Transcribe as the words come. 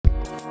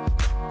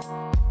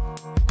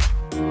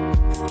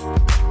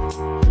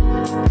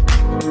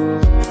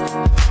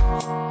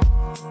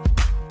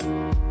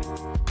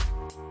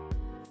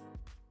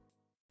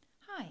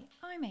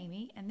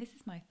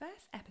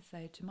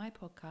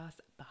podcast,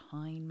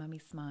 Behind Mummy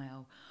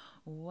Smile.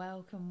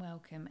 Welcome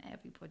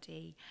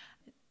everybody.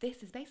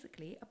 This is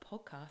basically a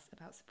podcast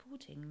about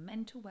supporting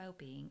mental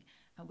well-being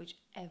at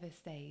whichever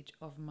stage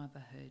of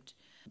motherhood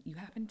you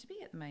happen to be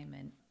at the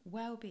moment.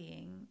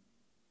 Well-being,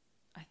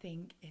 I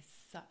think, is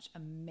such a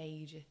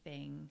major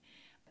thing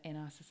in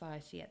our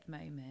society at the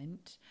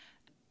moment.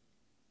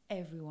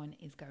 Everyone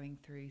is going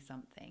through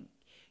something.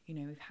 You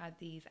know, we've had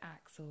these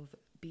acts of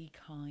be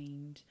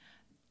kind.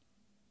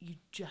 You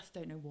just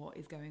don't know what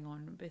is going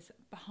on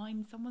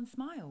behind someone's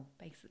smile,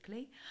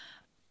 basically.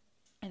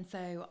 And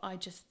so I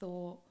just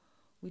thought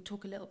we'd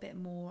talk a little bit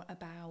more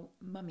about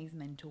mummy's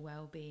mental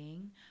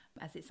well-being,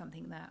 as it's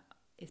something that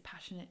is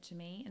passionate to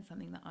me and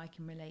something that I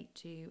can relate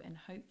to, and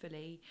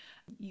hopefully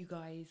you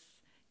guys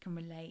can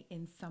relate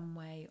in some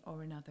way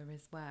or another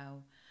as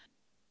well.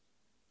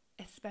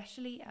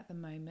 Especially at the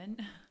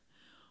moment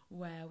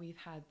where we've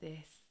had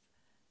this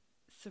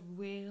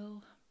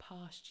surreal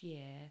past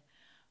year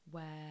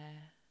where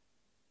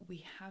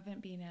we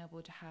haven't been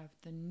able to have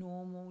the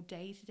normal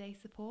day-to-day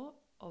support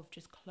of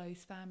just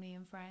close family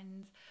and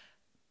friends,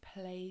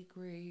 play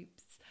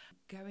groups,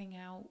 going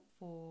out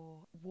for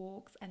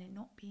walks, and it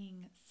not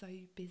being so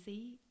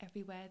busy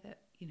everywhere that,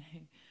 you know,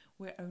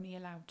 we're only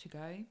allowed to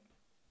go.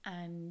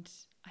 And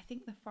I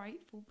think the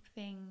frightful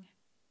thing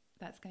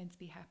that's going to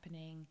be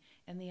happening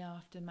in the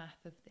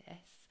aftermath of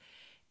this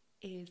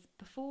is,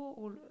 before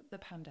all the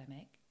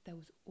pandemic, there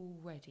was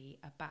already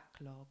a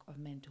backlog of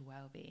mental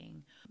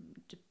well-being.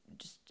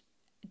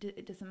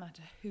 It doesn't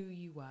matter who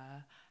you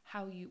were,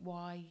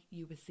 why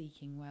you were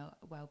seeking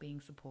well-being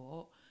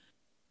support.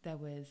 There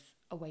was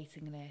a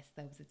waiting list.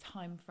 There was a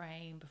time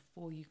frame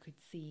before you could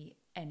see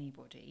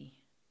anybody.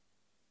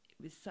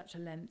 It was such a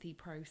lengthy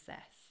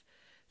process.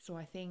 So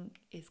I think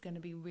it's going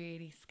to be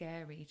really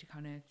scary to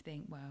kind of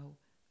think, well,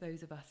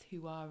 those of us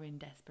who are in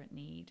desperate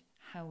need,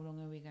 how long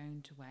are we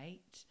going to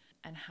wait?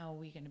 And how are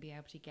we going to be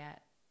able to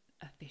get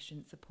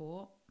efficient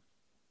support?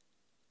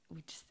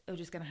 We're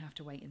just going to have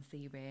to wait and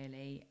see,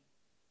 really.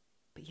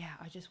 But yeah,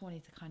 I just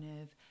wanted to kind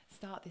of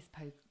start this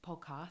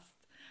podcast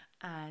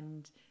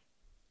and,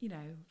 you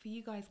know, for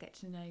you guys get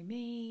to know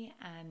me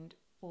and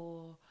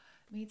for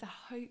me to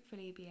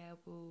hopefully be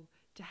able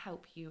to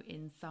help you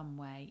in some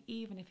way,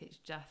 even if it's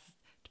just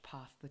to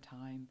pass the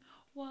time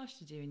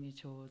whilst you're doing your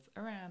chores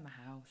around the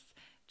house,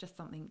 just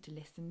something to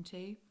listen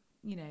to.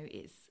 You know,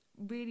 it's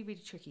really,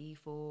 really tricky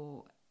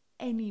for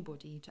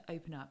anybody to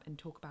open up and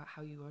talk about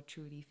how you are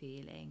truly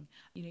feeling.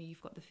 You know,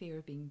 you've got the fear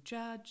of being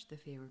judged, the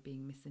fear of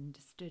being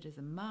misunderstood as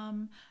a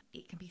mum.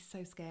 It can be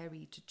so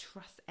scary to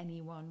trust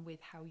anyone with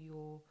how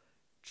you're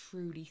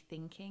truly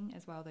thinking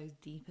as well, those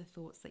deeper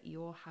thoughts that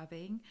you're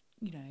having.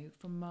 You know,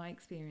 from my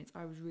experience,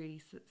 I was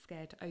really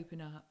scared to open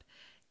up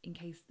in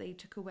case they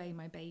took away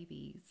my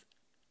babies,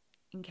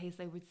 in case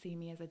they would see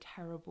me as a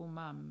terrible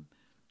mum.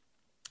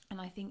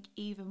 And I think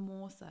even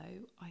more so,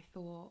 I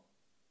thought,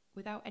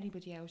 without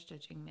anybody else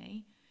judging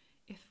me,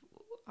 if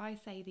I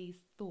say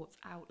these thoughts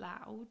out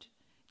loud,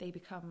 they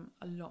become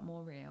a lot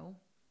more real.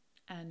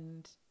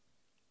 And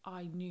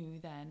I knew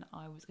then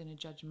I was going to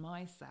judge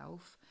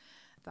myself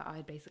that I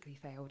had basically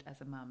failed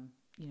as a mum.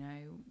 You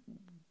know,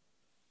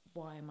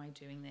 why am I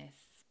doing this?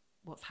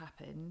 What's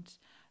happened?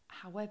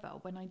 However,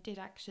 when I did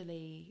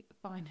actually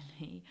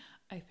finally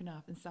open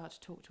up and start to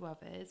talk to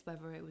others,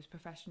 whether it was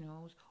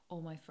professionals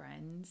or my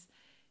friends,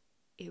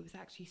 it was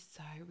actually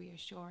so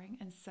reassuring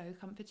and so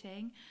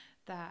comforting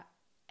that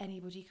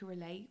anybody could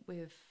relate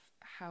with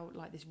how,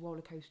 like, this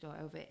roller coaster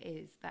of it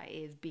is, that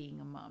is being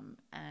a mum.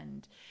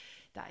 And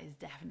that is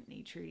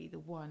definitely truly the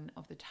one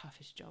of the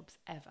toughest jobs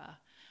ever.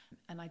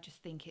 And I just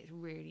think it's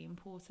really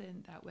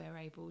important that we're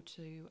able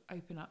to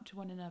open up to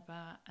one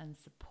another and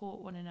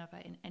support one another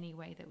in any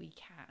way that we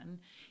can,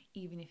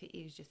 even if it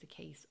is just a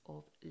case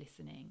of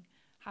listening,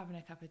 having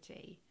a cup of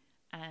tea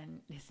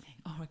and listening,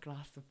 or a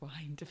glass of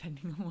wine,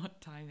 depending on what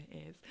time it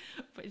is,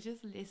 but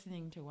just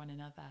listening to one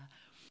another,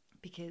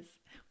 because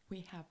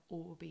we have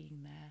all been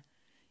there.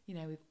 You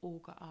know, we've all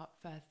got up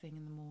first thing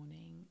in the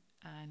morning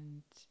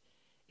and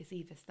it's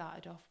either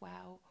started off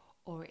well,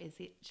 or it is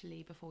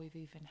literally before we've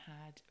even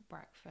had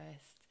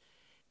breakfast,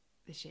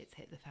 the shit's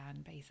hit the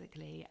fan,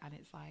 basically, and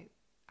it's like,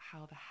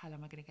 how the hell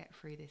am I going to get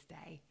through this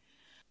day?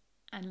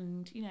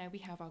 And, you know, we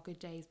have our good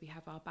days, we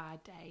have our bad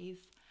days,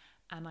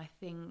 and I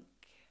think,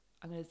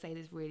 I'm going to say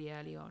this really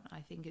early on,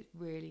 I think it's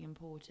really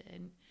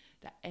important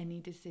that any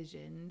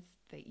decisions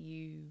that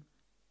you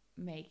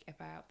make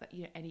about that,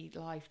 you know, any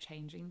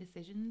life-changing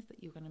decisions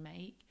that you're going to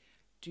make,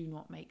 do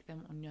not make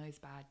them on those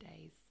bad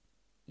days.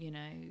 You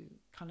know,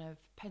 kind of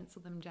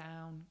pencil them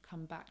down,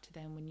 come back to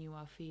them when you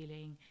are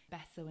feeling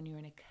better, when you're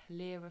in a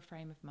clearer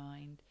frame of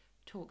mind,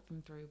 talk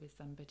them through with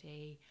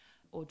somebody,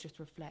 or just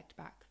reflect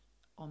back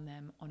on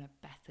them on a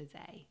better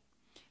day.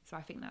 So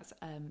I think that's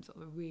sort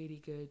of a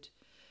really good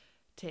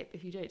tip.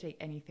 If you don't take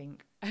anything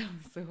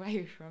else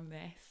away from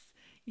this,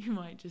 you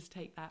might just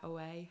take that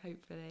away,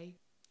 hopefully.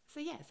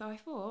 So I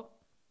thought,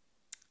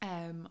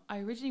 I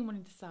originally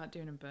wanted to start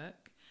doing a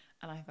book,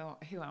 and I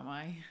thought, who am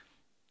I?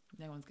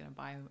 No one's going to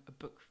buy a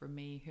book from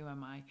me. Who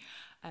am I?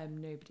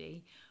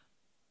 Nobody.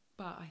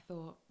 But I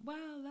thought,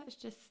 well,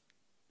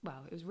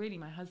 it was really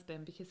my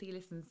husband, because he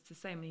listens to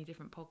so many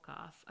different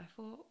podcasts. I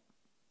thought,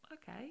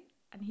 okay.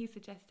 And he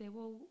suggested,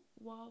 well,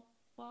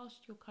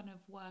 whilst you're kind of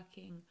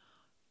working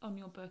on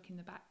your book in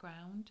the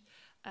background,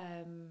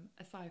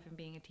 aside from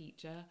being a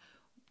teacher,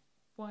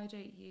 why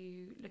don't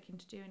you look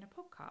into doing a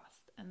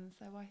podcast? And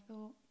so I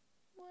thought,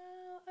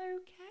 well,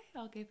 okay,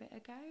 I'll give it a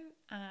go.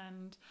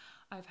 And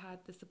I've had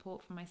the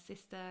support from my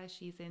sister.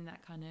 She's in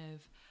that kind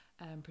of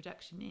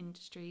production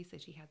industry, so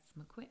she had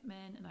some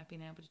equipment, and I've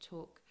been able to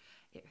talk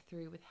it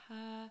through with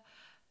her.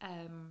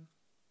 I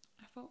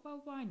thought,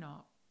 well, why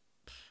not?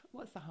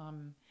 What's the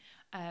harm?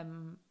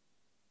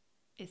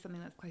 It's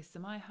something that's close to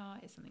my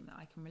heart. It's something that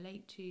I can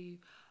relate to.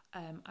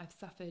 I've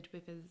suffered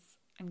with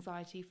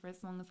anxiety for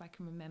as long as I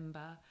can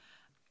remember.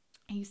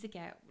 I used to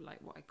get like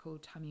what I call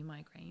tummy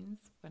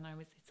migraines when I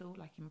was little,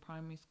 like in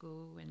primary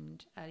school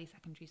and early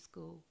secondary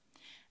school.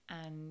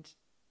 And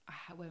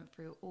I went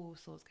through all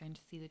sorts, going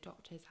to see the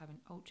doctors, having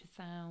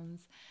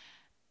ultrasounds.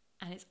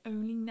 And it's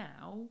only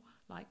now,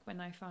 like when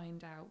I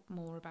find out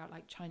more about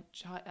like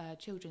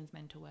children's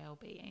mental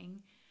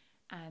well-being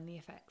and the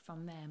effects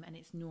on them, and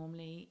it's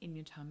normally in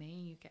your tummy,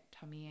 you get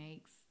tummy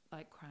aches,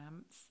 like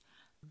cramps.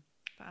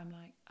 But I'm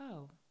like,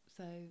 oh,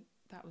 so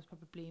that was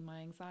probably my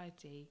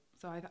anxiety.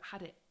 So I've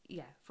had it,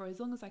 for as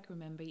long as I can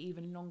remember,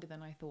 even longer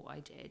than I thought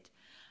I did.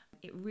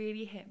 It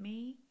really hit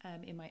me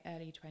in my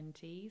early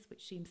 20s,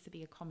 which seems to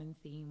be a common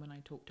theme when I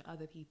talk to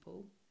other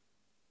people.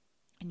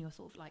 In your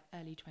sort of like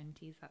early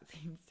 20s, that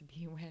seems to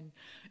be when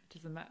it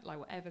doesn't matter, like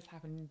whatever's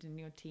happened in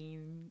your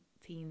teens,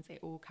 it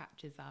all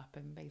catches up,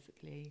 and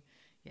basically,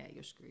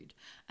 you're screwed.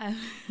 My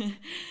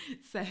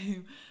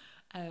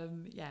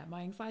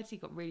anxiety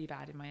got really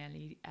bad in my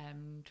early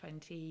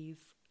 20s,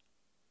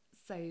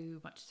 so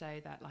much so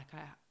that like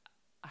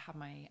I had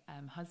my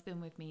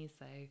husband with me,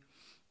 so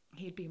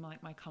he'd be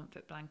like my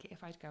comfort blanket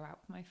if I'd go out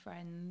with my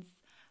friends.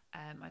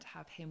 I'd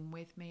have him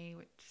with me,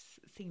 which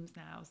seems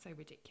now so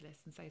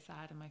ridiculous and so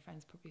sad, and my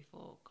friends probably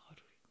thought,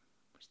 God,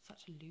 we're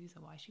such a loser,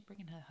 why is she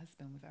bringing her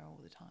husband with her all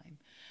the time?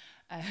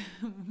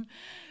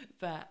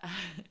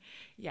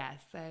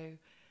 So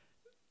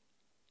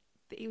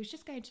it was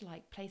just going to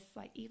like places,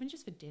 like even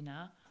just for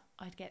dinner,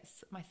 I'd get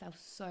myself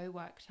so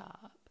worked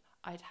up.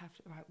 I'd have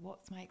to, right,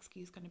 what's my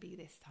excuse going to be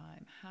this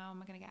time? How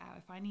am I going to get out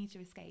if I need to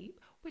escape?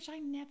 Which I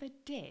never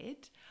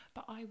did,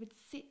 but I would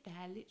sit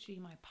there, literally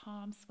my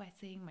palms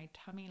sweating, my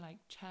tummy like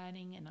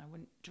churning, and I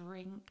wouldn't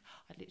drink.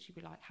 I'd literally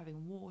be like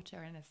having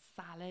water and a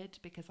salad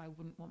because I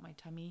wouldn't want my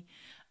tummy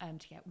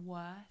to get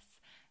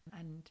worse.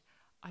 And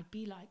I'd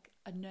be like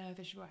a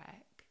nervous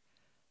wreck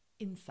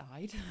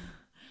inside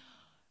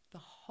the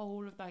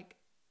whole of like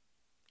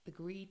the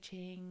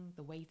greeting,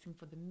 the waiting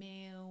for the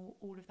meal,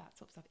 all of that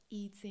sort of stuff,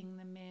 eating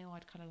the meal,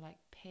 I'd kind of like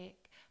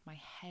pick, my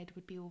head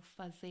would be all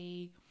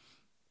fuzzy.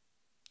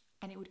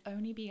 And it would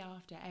only be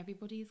after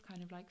everybody's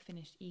kind of like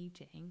finished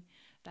eating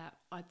that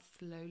I'd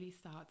slowly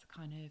start to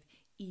kind of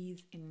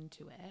ease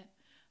into it.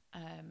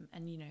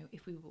 And, you know,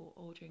 if we were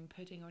ordering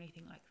pudding or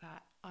anything like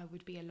that, I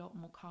would be a lot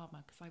more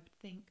calmer, because I would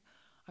think,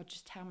 I'd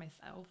just tell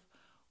myself,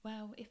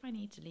 well, if I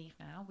need to leave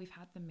now, we've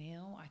had the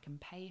meal, I can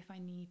pay if I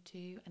need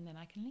to, and then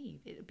I can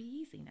leave. It'll be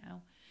easy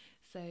now.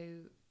 So,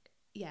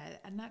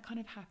 and that kind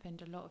of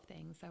happened, a lot of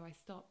things. So I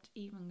stopped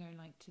even going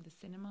like to the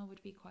cinema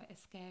would be quite a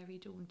scary,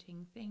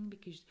 daunting thing,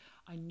 because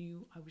I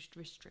knew I was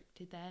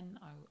restricted then.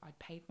 I'd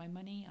paid my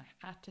money,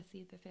 I had to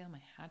see the film,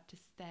 I had to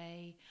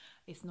stay.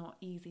 It's not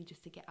easy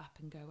just to get up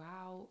and go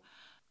out.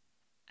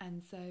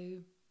 And so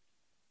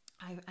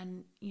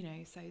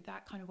so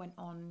that kind of went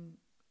on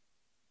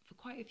for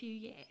quite a few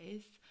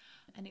years.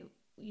 And it,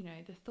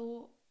 the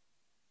thought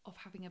of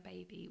having a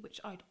baby, which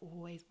I'd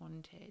always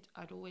wanted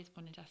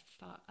us to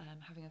start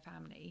having a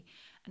family,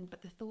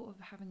 but the thought of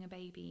having a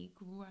baby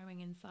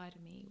growing inside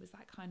of me was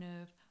that kind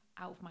of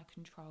out of my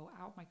control,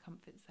 out of my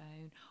comfort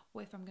zone.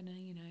 What if I'm gonna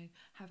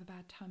have a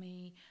bad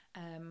tummy,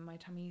 my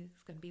tummy's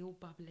gonna be all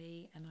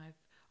bubbly, and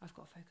I've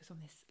got to focus on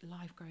this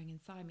life growing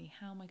inside me.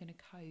 How am I going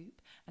to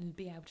cope and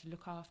be able to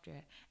look after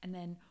it? And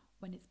then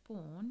when it's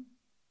born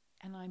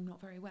and I'm not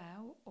very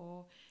well,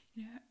 or,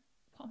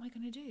 what am I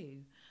going to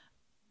do?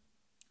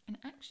 And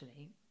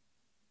actually,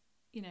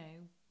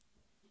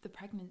 the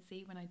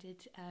pregnancy, when I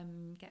did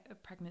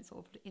get pregnant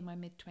sort of in my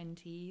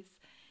mid-20s,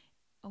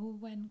 all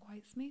went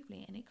quite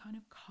smoothly, and it kind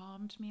of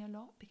calmed me a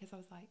lot, because I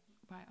was like,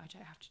 right, I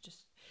don't have to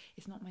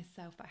it's not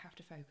myself that I have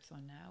to focus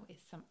on now,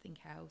 it's something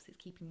else, it's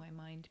keeping my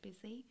mind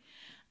busy.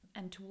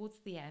 And towards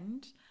the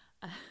end,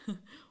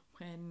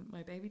 when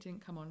my baby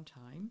didn't come on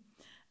time,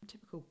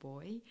 typical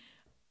boy,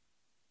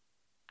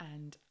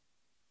 and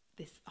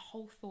this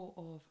whole thought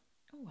of,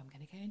 oh, I'm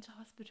going to go into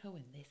hospital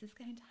and this is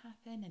going to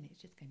happen and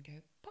it's just going to go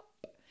pop,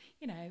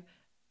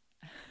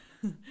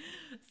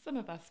 some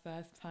of us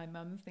first-time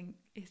mums think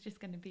it's just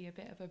going to be a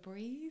bit of a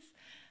breeze.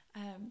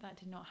 That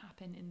did not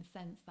happen, in the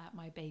sense that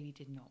my baby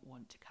did not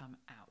want to come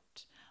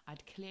out.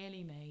 I'd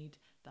clearly made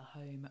the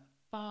home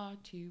far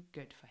too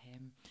good for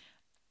him.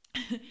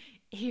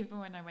 Even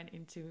when I went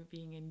into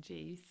being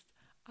induced,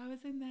 I was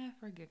in there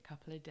for a good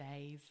couple of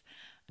days.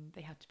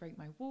 They had to break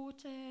my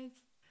waters.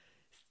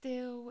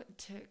 Still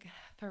took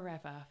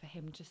forever for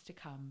him just to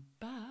come,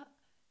 but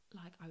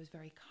like I was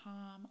very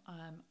calm.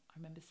 I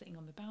remember sitting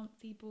on the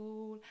bouncy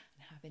ball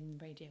and having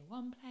Radio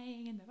 1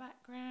 playing in the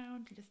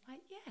background, just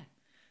like, yeah,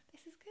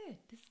 this is good.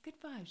 This is good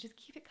vibes. Just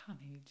keep it calm,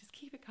 Amy. Just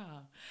keep it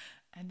calm.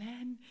 And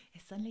then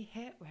it suddenly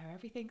hit where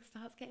everything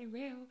starts getting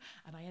real,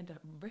 and I end up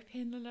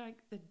ripping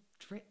the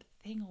drip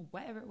thing or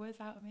whatever it was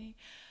out of me.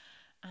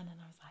 And then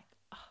I was like,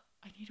 oh,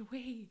 I need a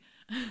wee.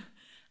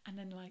 And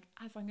then like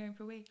as I'm going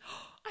for a wee,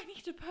 oh, I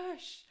need to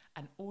push.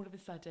 And all of a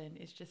sudden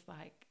it's just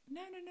like,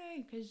 no,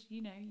 because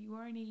you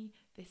are only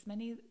this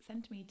many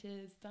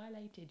centimeters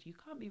dilated. You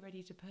can't be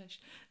ready to push.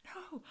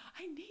 No,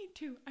 I need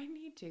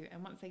to.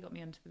 And once they got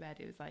me onto the bed,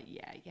 it was like,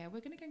 yeah, we're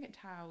going to go get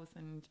towels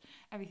and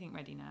everything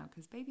ready now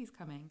because baby's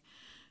coming.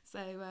 So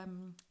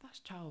that's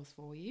Charles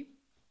for you.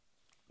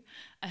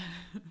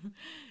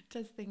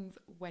 Does things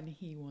when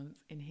he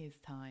wants in his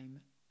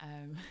time.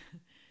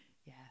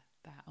 Yeah,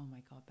 that, oh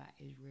my God, that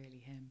is really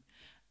him.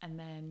 And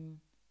then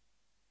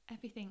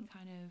everything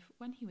kind of,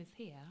 when he was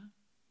here,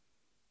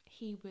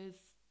 he was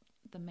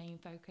the main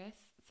focus.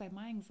 So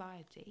my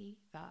anxiety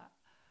that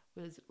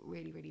was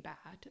really, really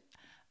bad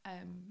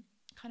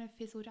kind of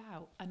fizzled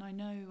out. And I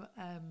know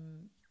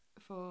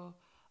for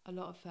a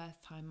lot of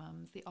first time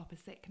mums, the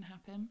opposite can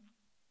happen.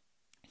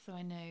 So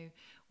I know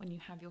when you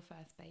have your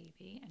first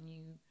baby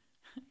and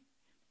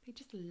they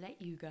just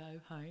let you go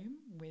home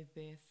with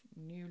this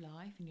new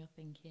life and you're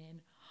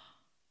thinking,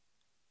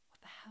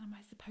 what the hell am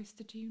I supposed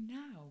to do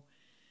now?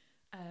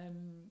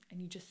 And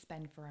you just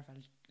spend forever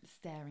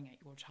staring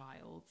at your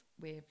child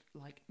with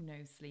like no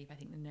sleep. I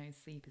think the no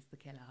sleep is the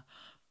killer.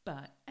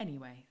 But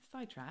anyway,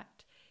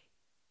 sidetracked.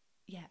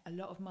 Yeah, a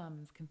lot of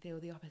mums can feel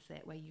the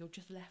opposite, where you're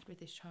just left with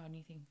this child and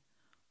you think,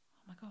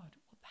 oh my God,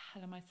 what the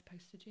hell am I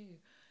supposed to do?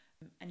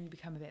 And you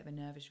become a bit of a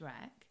nervous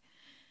wreck.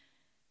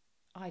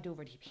 I'd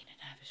already been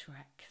a nervous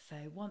wreck. So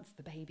once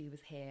the baby was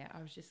here, I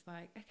was just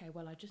like, okay,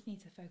 well, I just need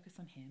to focus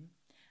on him.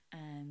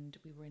 And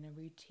we were in a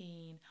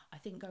routine. I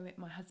think going with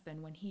my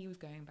husband, when he was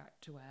going back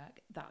to work,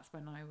 that's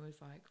when I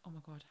was like, oh my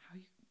God,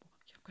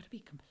 you've got to be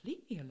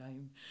completely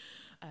alone.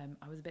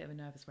 I was a bit of a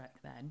nervous wreck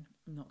then,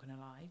 I'm not going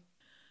to lie.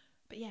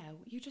 But yeah,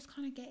 you just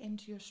kind of get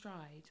into your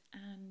stride.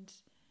 And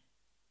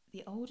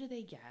the older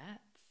they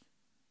get,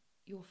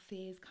 your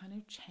fears kind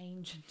of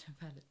change and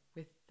develop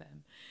with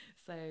them.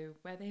 So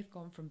where they've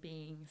gone from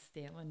being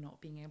still and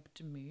not being able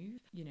to move,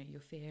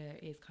 your fear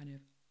is kind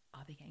of,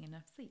 are they getting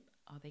enough sleep?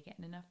 Are they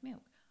getting enough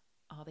milk?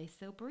 Are they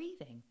still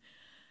breathing?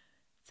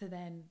 So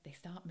then they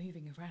start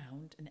moving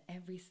around, and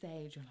every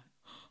stage you're like,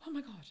 oh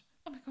my God,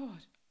 oh my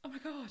God, oh my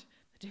God,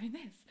 they're doing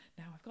this.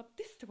 Now I've got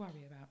this to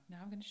worry about. Now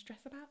I'm going to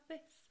stress about this.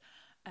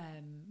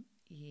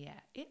 Yeah,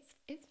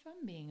 it's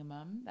fun being a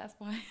mum. That's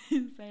why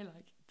I say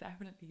like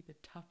definitely the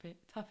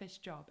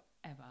toughest job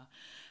ever.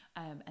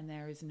 And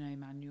there is no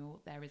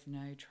manual, there is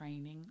no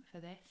training for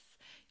this.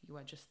 You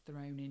are just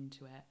thrown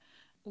into it,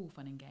 all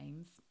fun and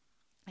games.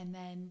 And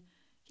then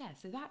yeah,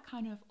 so that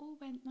kind of all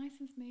went nice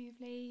and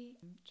smoothly.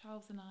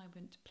 Charles and I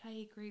went to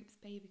play groups,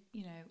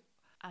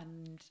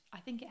 and I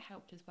think it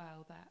helped as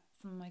well that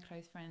some of my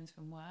close friends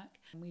from work,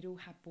 and we'd all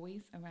had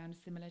boys around a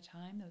similar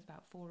time. There was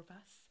about 4 of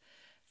us.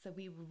 So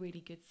we were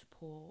really good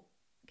support,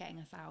 getting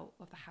us out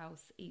of the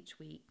house each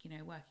week,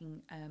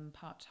 working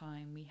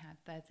part-time. We had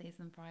Thursdays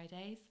and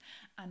Fridays.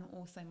 And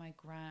also my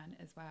gran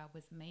as well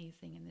was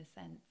amazing in the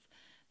sense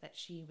that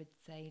she would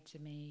say to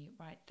me,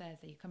 right,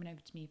 Thursday, you're coming over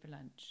to me for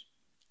lunch.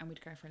 And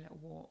we'd go for a little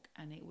walk,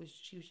 and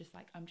she was just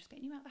like, I'm just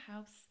getting you out of the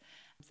house.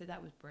 So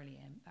that was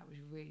brilliant. That was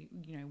really,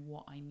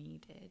 what I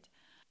needed.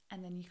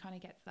 And then you kind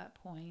of get to that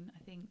point.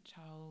 I think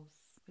Charles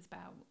was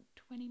about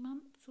 20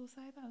 months or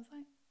so, that I was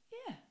like,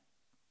 yeah,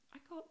 I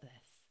got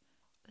this.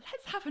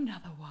 Let's have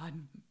another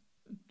one.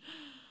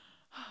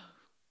 Oh,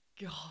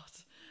 God.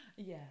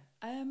 Yeah.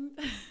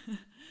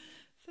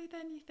 So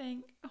then you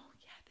think, oh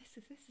yeah, this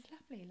is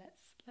lovely.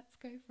 Let's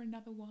go for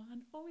another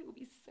one. Oh, it will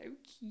be so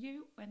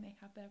cute when they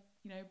have their,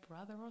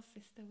 brother or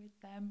sister with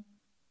them.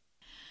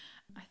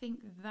 I think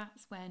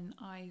that's when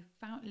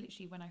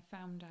when I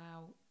found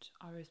out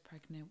I was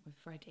pregnant with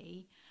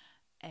Freddie,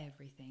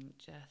 everything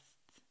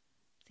just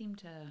seemed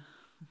to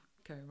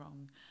go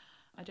wrong.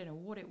 I don't know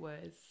what it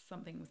was.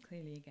 Something was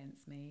clearly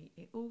against me.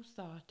 It all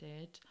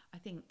started,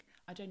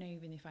 I don't know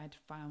even if I had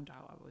found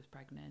out I was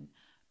pregnant,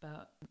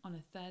 but on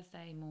a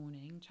Thursday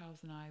morning, Charles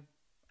and I,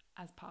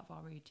 as part of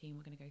our routine,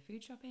 we're going to go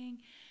food shopping.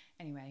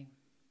 Anyway,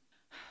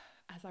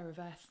 as I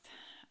reversed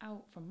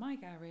out from my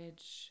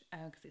garage,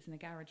 because it's in a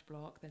garage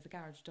block, there's a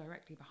garage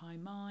directly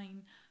behind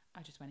mine,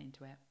 I just went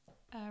into it,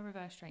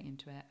 reversed straight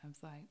into it. I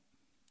was like,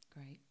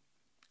 great.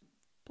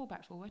 Pull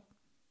back forward.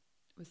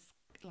 Was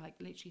like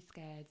literally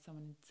scared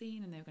someone had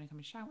seen and they were going to come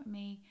and shout at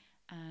me,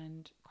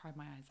 and cried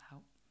my eyes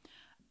out.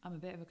 I'm a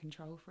bit of a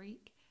control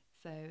freak,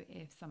 so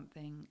if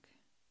something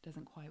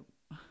doesn't quite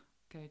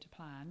go to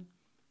plan,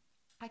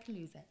 I can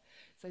lose it.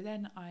 So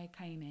then I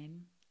came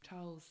in,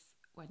 Charles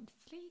went to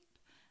sleep,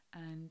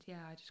 And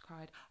yeah, I just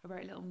cried. I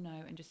wrote a little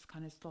note and just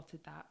kind of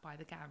slotted that by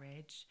the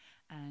garage,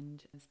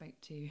 and spoke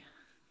to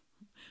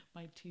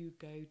my two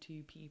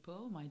go-to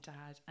people, my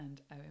dad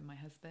and Owen, my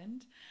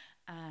husband.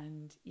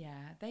 And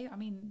yeah, they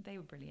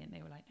were brilliant.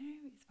 They were like, no,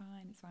 it's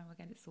fine, we'll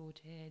get it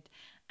sorted.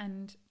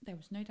 And there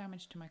was no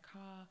damage to my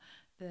car.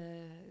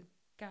 The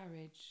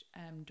garage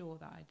door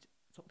that I'd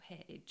sort of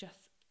hit, it just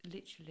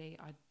literally,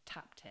 I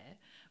tapped it,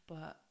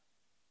 but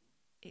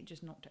it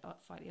just knocked it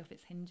up slightly off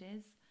its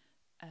hinges,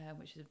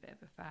 which is a bit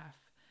of a faff.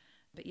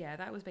 But yeah,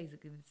 that was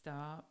basically the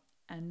start.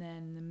 And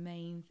then the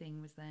main thing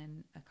was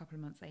then a couple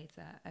of months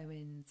later,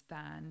 Owen's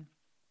van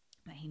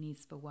that he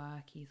needs for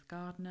work. He's a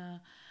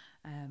gardener.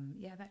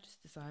 That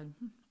just decided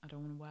I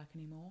don't want to work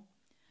anymore.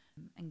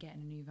 And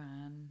getting a new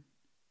van,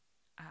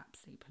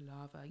 absolute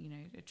palaver,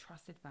 a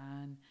trusted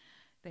van.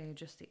 They're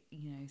just,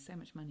 so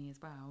much money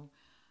as well.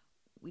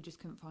 We just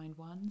couldn't find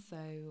one.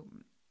 So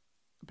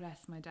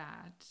bless my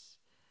dad,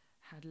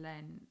 had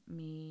lent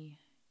me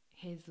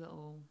his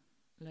little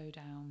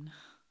low-down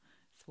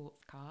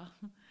sports car,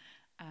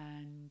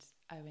 and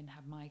Owen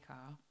had my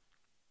car.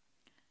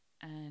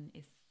 And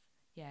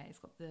it's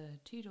got the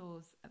two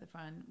doors at the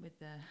front with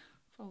the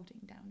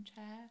folding down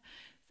chair.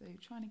 So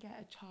trying to get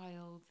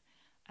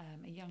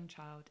a young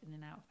child in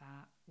and out of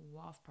that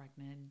whilst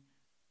pregnant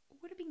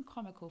would have been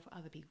comical for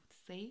other people to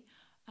see.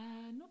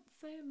 Not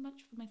so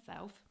much for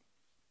myself.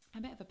 A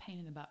bit of a pain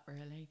in the butt,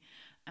 really.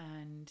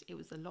 And it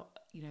was a lot,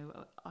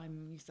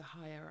 I'm used to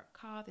hire a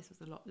car. This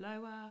was a lot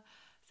lower.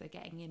 So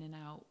getting in and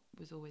out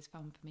was always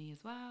fun for me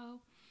as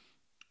well.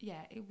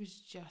 Yeah, it was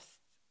just,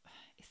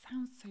 it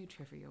sounds so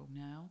trivial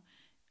now.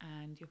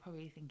 And you're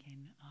probably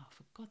thinking, oh,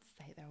 for God's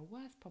sake, there are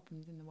worse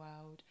problems in the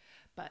world.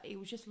 But it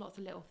was just lots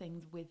of little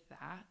things with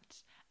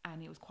that.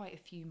 And it was quite a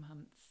few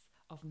months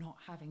of not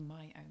having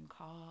my own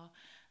car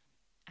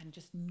and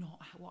just not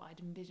what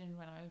I'd envisioned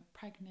when I was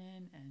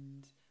pregnant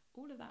and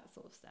all of that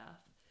sort of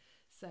stuff.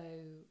 So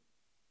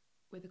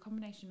with a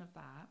combination of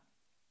that,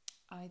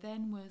 I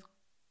then was,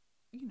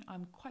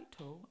 I'm quite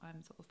tall.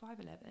 I'm sort of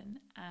 5'11",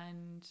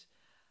 and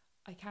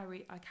I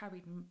carried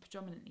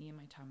predominantly in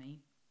my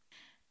tummy.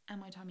 And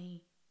my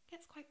tummy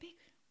gets quite big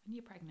when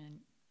you're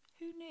pregnant.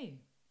 Who knew?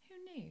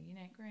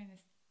 Growing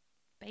this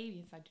baby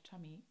inside your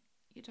tummy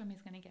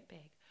is going to get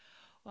big.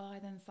 Well, I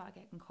then started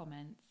getting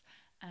comments,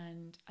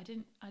 and I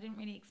didn't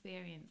really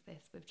experience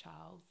this with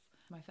Charles,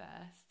 my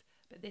first,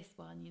 but this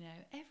one,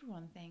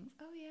 everyone thinks,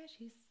 oh yeah,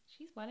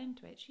 she's well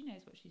into it. She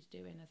knows what she's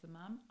doing as a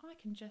mum. I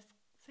can just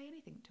say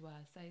anything to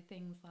her. So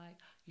things like,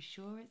 you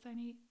sure it's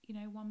only,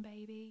 one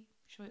baby?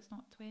 Sure it's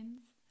not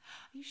twins?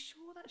 Are you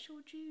sure that's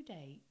your due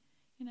date?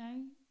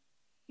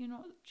 You're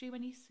not due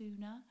any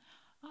sooner.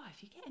 Oh,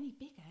 if you get any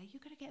bigger,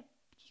 you're gonna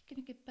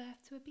give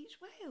birth to a beach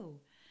whale.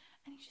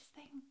 And you just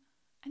think,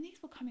 and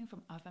these were coming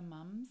from other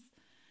mums,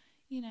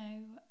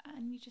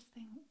 and you just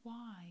think,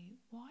 why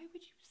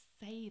would you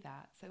say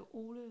that? So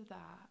all of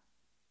that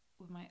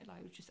with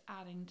was just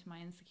adding to my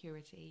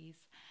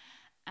insecurities.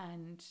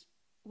 And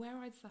where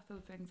I'd suffered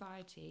with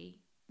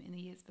anxiety in the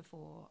years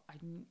before, I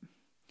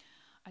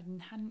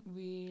hadn't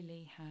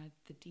really had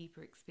the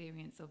deeper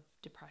experience of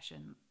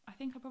depression. I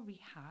think I probably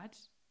had,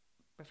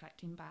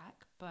 reflecting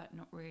back, but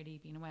not really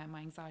being aware. My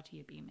anxiety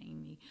had been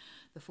mainly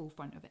the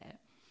forefront of it.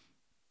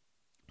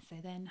 So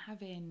then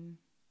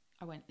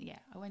I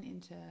went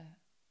into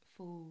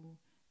full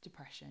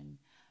depression,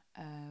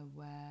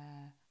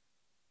 where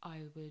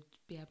I would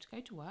be able to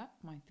go to work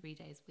my 3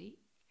 days a week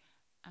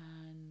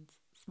and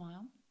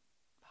smile.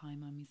 Hi,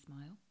 mummy,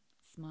 smile.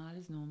 Smile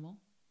is normal.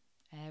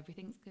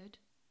 Everything's good.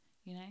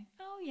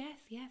 Oh yes,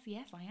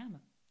 I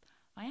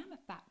am a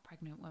fat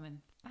pregnant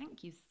woman.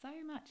 Thank you so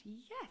much.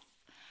 Yes.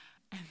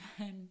 And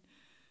then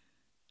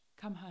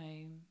come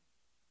home,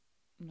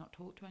 not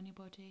talk to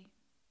anybody,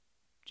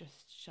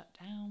 just shut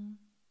down.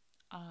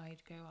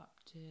 I'd go up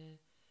to,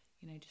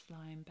 just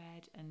lie in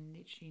bed and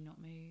literally not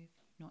move,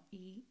 not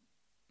eat,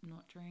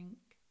 not drink,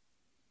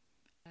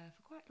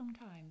 for quite a long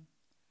time.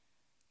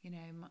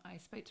 I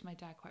spoke to my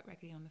dad quite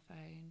regularly on the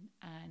phone,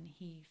 and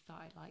he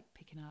started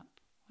picking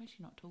up, why is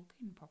she not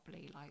talking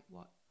properly?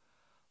 What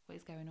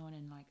is going on?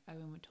 And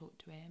Owen would talk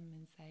to him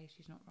and say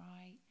she's not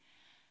right.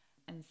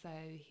 And so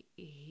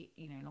he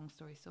long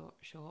story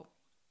short,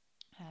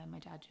 my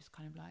dad just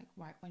kind of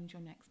right, when's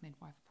your next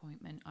midwife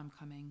appointment? I'm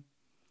coming.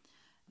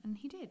 And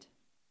he did.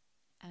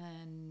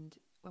 And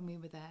when we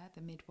were there,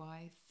 the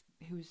midwife,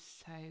 who was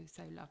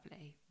so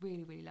lovely,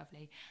 really, really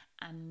lovely.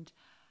 And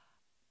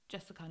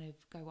just to kind of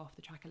go off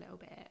the track a little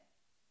bit,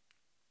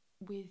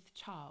 with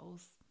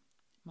Charles,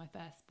 my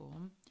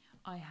firstborn,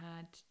 I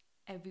had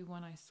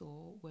everyone I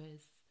saw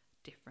was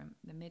different.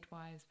 The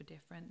midwives were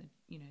different,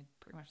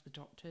 pretty much the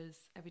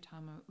doctors, every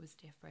time it was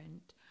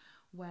different.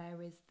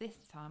 Whereas this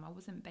time I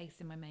wasn't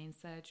based in my main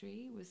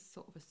surgery. It was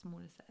sort of a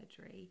smaller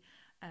surgery,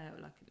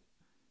 like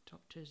a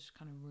doctor's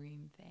kind of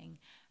room thing,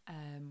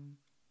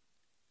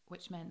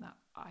 which meant that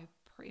I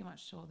pretty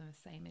much saw the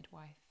same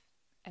midwife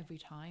every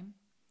time.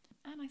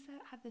 And I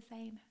had the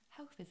same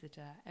health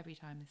visitor every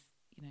time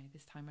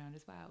this time around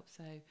as well.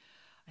 So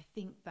I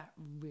think that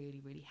really,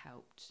 really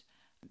helped.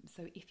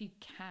 So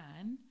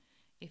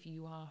if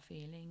you are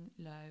feeling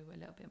low, a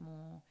little bit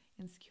more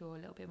insecure, a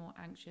little bit more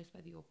anxious,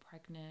 whether you're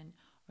pregnant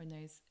or in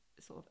those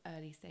sort of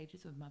early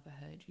stages of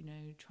motherhood,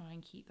 try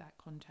and keep that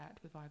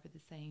contact with either the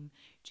same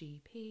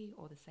GP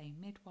or the same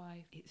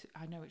midwife.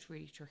 I know it's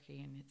really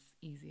tricky and it's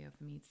easier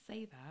for me to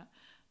say that,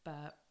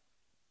 but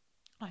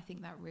I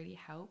think that really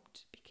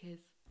helped, because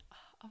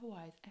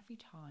otherwise every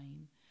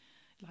time,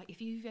 like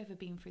if you've ever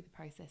been through the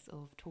process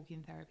of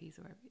talking therapies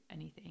or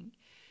anything,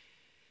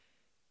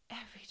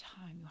 every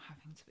time you're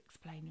having to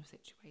explain your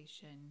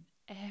situation,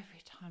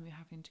 every time you're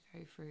having to go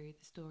through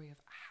the story of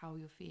how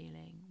you're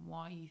feeling,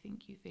 why you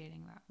think you're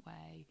feeling that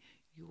way,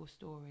 your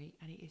story,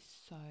 and it is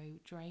so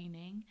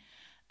draining.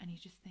 And you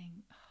just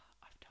think,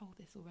 I've told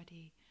this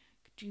already.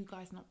 Do you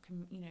guys not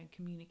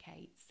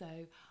communicate? So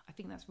I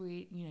think that's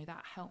really,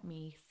 that helped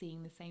me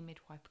seeing the same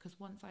midwife, because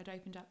once I'd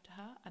opened up to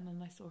her and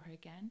then I saw her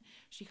again,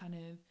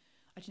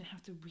 I didn't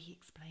have to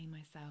re-explain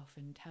myself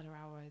and tell her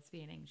how I was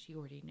feeling. She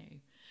already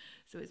knew.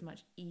 So it's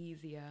much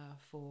easier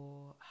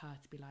for her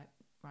to be like,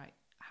 right,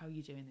 how are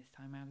you doing this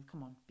time around?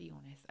 Come on, be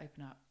honest,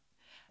 open up.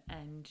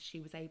 And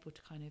she was able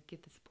to kind of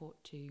give the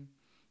support to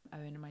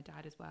Owen and my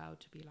dad as well,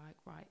 to be like,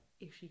 right,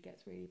 if she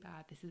gets really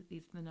bad,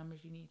 these are the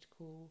numbers you need to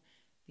call.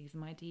 These are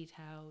my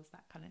details,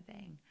 that kind of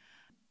thing.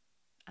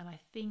 And I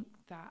think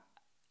that,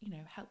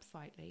 helped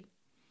slightly.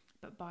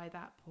 But by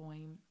that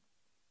point,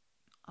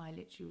 I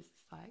literally was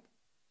just like,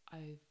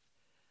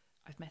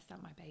 I've messed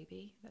up my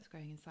baby that's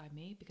growing inside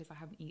me, because I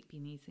haven't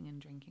been eating and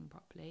drinking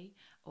properly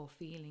or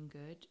feeling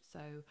good. So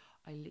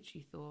I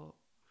literally thought,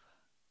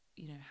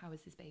 how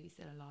is this baby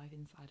still alive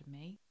inside of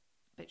me?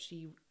 But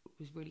she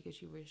was really good.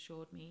 She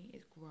reassured me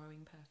it's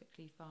growing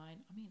perfectly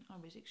fine. I mean, I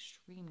was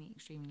extremely,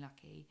 extremely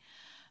lucky.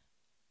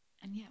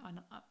 And yeah,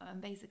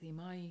 and basically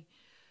my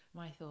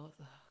thoughts,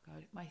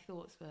 my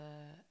thoughts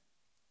were,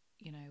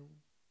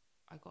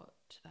 I got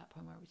to that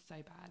point where it was so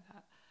bad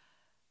that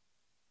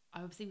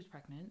I obviously was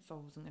pregnant, so I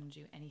wasn't going to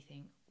do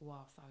anything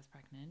whilst I was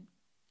pregnant.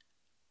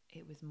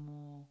 It was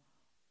more,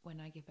 when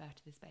I give birth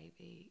to this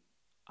baby,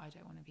 I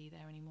don't want to be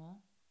there anymore.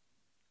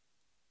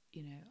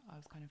 I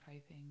was kind of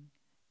hoping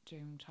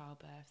during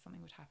childbirth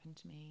something would happen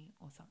to me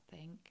or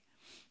something.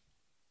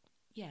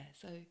 Yeah,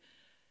 so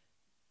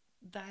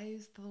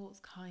those thoughts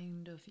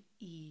kind of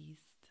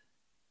eased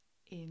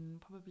in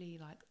probably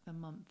like the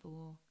month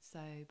or so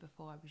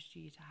before I was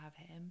due to have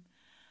him.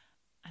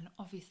 And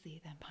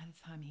obviously then by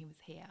the time he was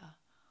here,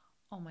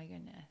 oh my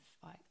goodness,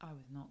 like I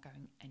was not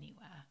going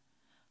anywhere.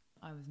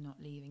 I was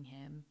not leaving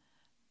him.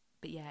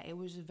 But yeah, it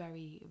was a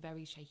very,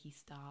 very shaky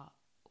start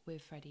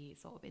with Freddie,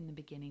 sort of in the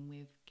beginning,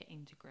 with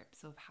getting to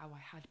grips of how I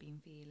had been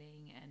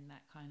feeling, and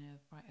that kind of,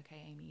 right,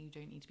 okay, Amy, you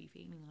don't need to be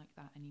feeling like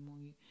that anymore.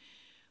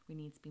 We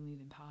need to be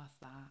moving past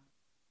that.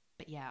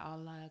 But yeah,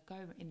 I'll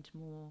go into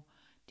more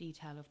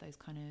detail of those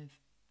kind of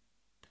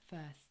the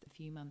first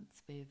few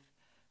months with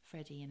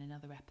Freddie in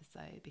another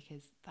episode,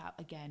 because that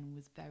again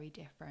was very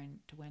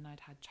different to when I'd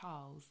had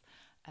Charles,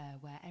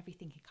 where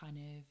everything had kind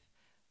of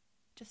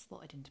just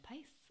slotted into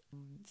place.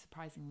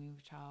 Surprisingly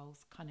with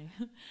Charles, kind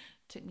of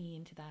took me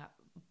into that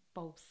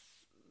false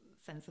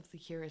sense of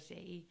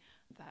security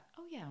that,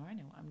 oh yeah, I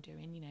know what I'm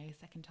doing,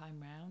 second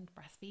time round,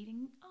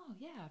 breastfeeding, oh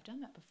yeah, I've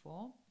done that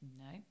before.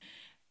 No,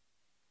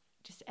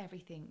 just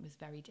everything was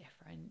very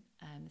different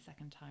the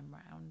second time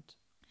round.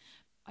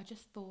 I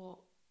just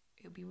thought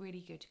it would be really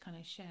good to kind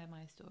of share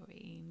my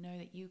story, know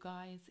that you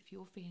guys, if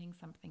you're feeling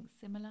something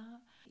similar,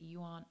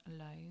 you aren't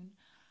alone.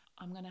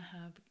 I'm going to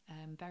have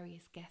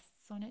various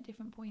guests on at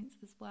different points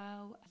as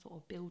well, sort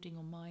of building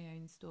on my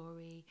own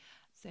story.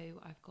 So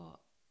I've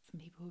got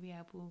some people who will be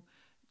able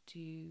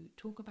to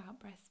talk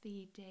about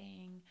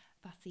breastfeeding,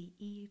 fussy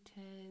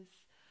eaters,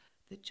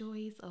 the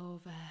joys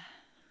of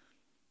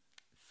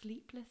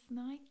sleepless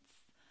nights,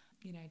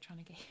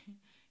 trying to get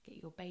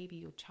your baby,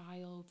 your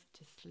child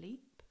to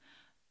sleep.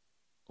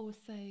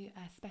 Also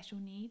special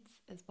needs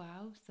as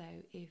well. So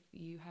if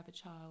you have a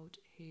child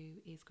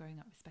who is growing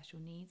up with special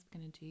needs, we're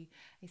going to do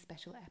a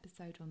special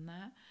episode on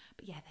that.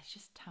 But yeah, there's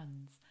just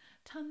tons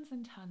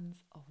and tons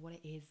of what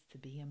it is to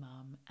be a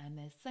mum, and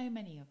there's so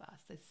many of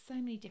us, there's so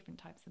many different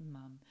types of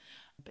mum.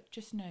 But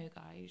just know,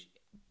 guys,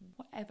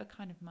 whatever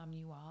kind of mum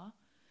you are,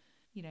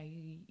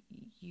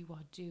 you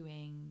are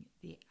doing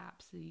the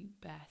absolute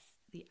best,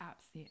 the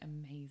absolute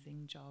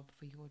amazing job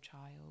for your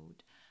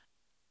child.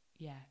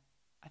 Yeah,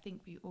 I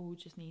think we all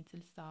just need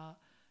to start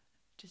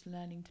just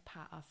learning to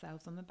pat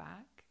ourselves on the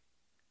back,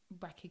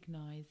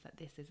 recognise that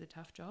this is a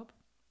tough job.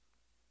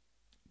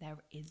 There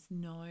is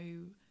no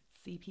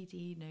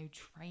CPD, no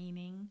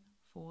training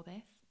for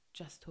this,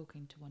 just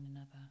talking to one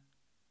another.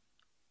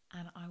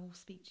 And I will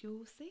speak to you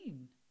all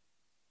soon.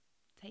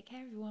 Take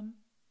care, everyone.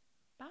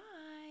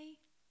 Bye.